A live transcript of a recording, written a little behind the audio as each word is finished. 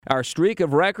Our streak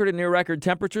of record and near-record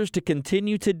temperatures to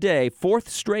continue today. Fourth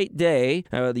straight day.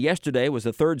 Yesterday was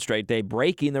the third straight day,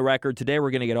 breaking the record. Today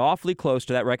we're going to get awfully close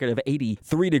to that record of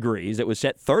 83 degrees. It was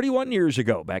set 31 years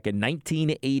ago, back in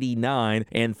 1989.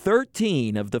 And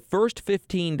 13 of the first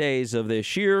 15 days of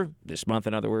this year, this month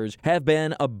in other words, have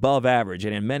been above average.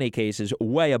 And in many cases,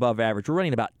 way above average. We're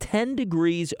running about 10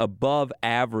 degrees above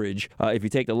average if you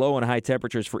take the low and high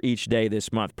temperatures for each day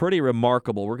this month. Pretty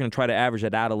remarkable. We're going to try to average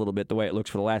that out a little bit the way it looks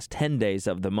for the last 10 days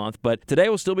of the month, but today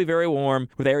will still be very warm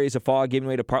with areas of fog giving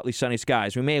way to partly sunny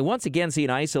skies. We may once again see an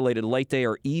isolated late day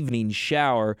or evening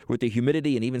shower with the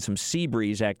humidity and even some sea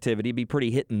breeze activity. Be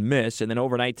pretty hit and miss, and then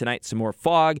overnight tonight some more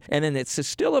fog, and then it's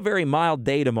still a very mild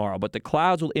day tomorrow, but the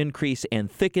clouds will increase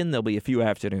and thicken. There'll be a few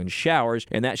afternoon showers,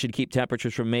 and that should keep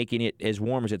temperatures from making it as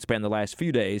warm as it's been the last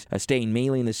few days, staying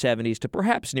mainly in the 70s to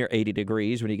perhaps near 80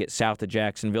 degrees when you get south of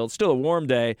Jacksonville. It's still a warm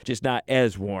day, just not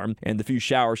as warm, and the few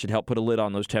showers should help put a lid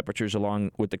on those temperatures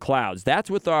along with the clouds. That's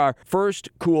with our first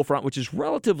cool front, which is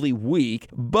relatively weak,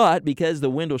 but because the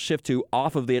wind will shift to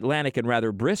off of the Atlantic and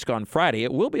rather brisk on Friday,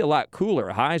 it will be a lot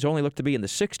cooler. Highs only look to be in the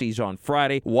 60s on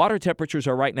Friday. Water temperatures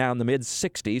are right now in the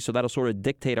mid-60s, so that'll sort of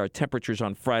dictate our temperatures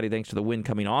on Friday thanks to the wind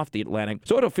coming off the Atlantic.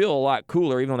 So it'll feel a lot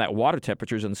cooler, even though that water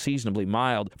temperature is unseasonably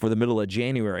mild for the middle of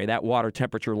January. That water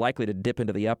temperature likely to dip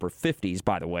into the upper 50s,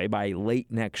 by the way, by late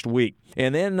next week.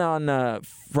 And then on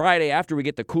Friday, after we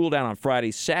get the cool down on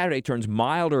Friday, Saturday turns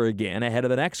milder again ahead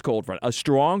of the next cold front. A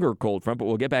stronger cold front, but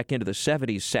we'll get back into the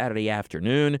 70s Saturday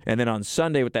afternoon. And then on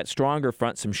Sunday with that stronger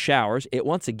front, some showers. It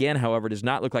once again, however, does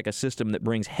not look like a system that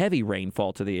brings heavy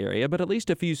rainfall to the area, but at least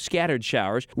a few scattered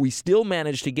showers. We still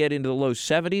manage to get into the low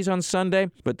 70s on Sunday,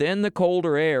 but then the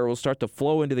colder air will start to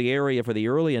flow into the area for the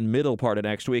early and middle part of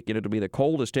next week, and it'll be the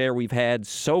coldest air we've had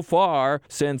so far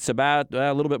since about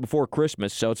a little bit before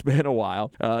Christmas, so it's been a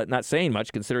while. Not saying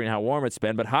much considering how warm it's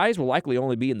been, but highs will likely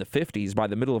only be in the 50s by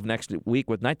the middle of next week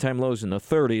with nighttime lows in the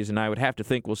 30s, and I would have to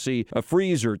think we'll see a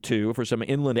freeze or two for some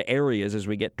inland areas as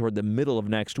we get toward the middle of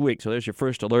next week. So there's your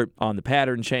first alert on the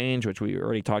pattern change, which we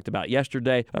already talked about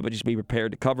yesterday, but just be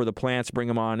prepared to cover the plants, bring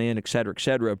them on in, et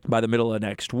cetera, by the middle of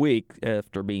next week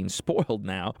after being spoiled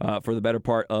now for the better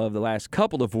part of the last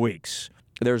couple of weeks.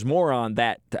 There's more on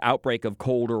that outbreak of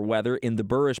colder weather in the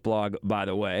Burris blog, by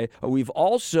the way. We've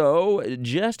also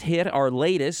just hit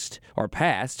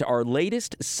passed our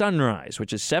latest sunrise,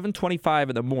 which is 7:25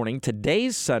 in the morning.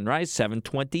 Today's sunrise,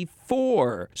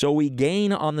 7:24. So we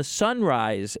gain on the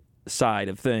sunrise side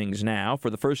of things now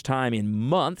for the first time in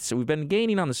months. We've been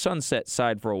gaining on the sunset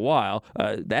side for a while.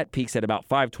 That peaks at about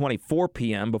 5:24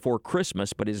 p.m. before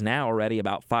Christmas, but is now already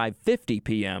about 5:50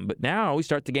 p.m. But now we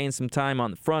start to gain some time on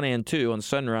the front end, too, on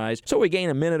sunrise. So we gain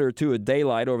a minute or two of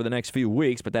daylight over the next few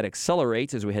weeks, but that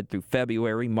accelerates as we head through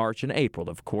February, March, and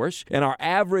April, of course. And our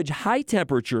average high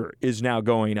temperature is now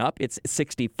going up. It's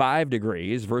 65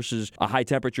 degrees versus a high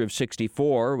temperature of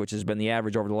 64, which has been the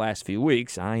average over the last few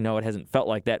weeks. I know it hasn't felt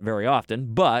like that very often,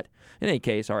 but in any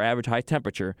case, our average high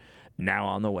temperature now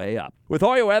on the way up. With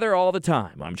all your weather all the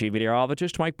time, I'm Chief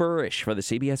Meteorologist Mike Burrish for the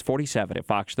CBS 47 at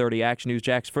Fox 30 Action News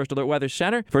Jack's First Alert Weather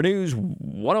Center for News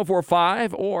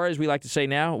 104.5, or as we like to say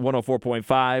now,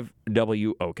 104.5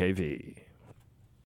 WOKV.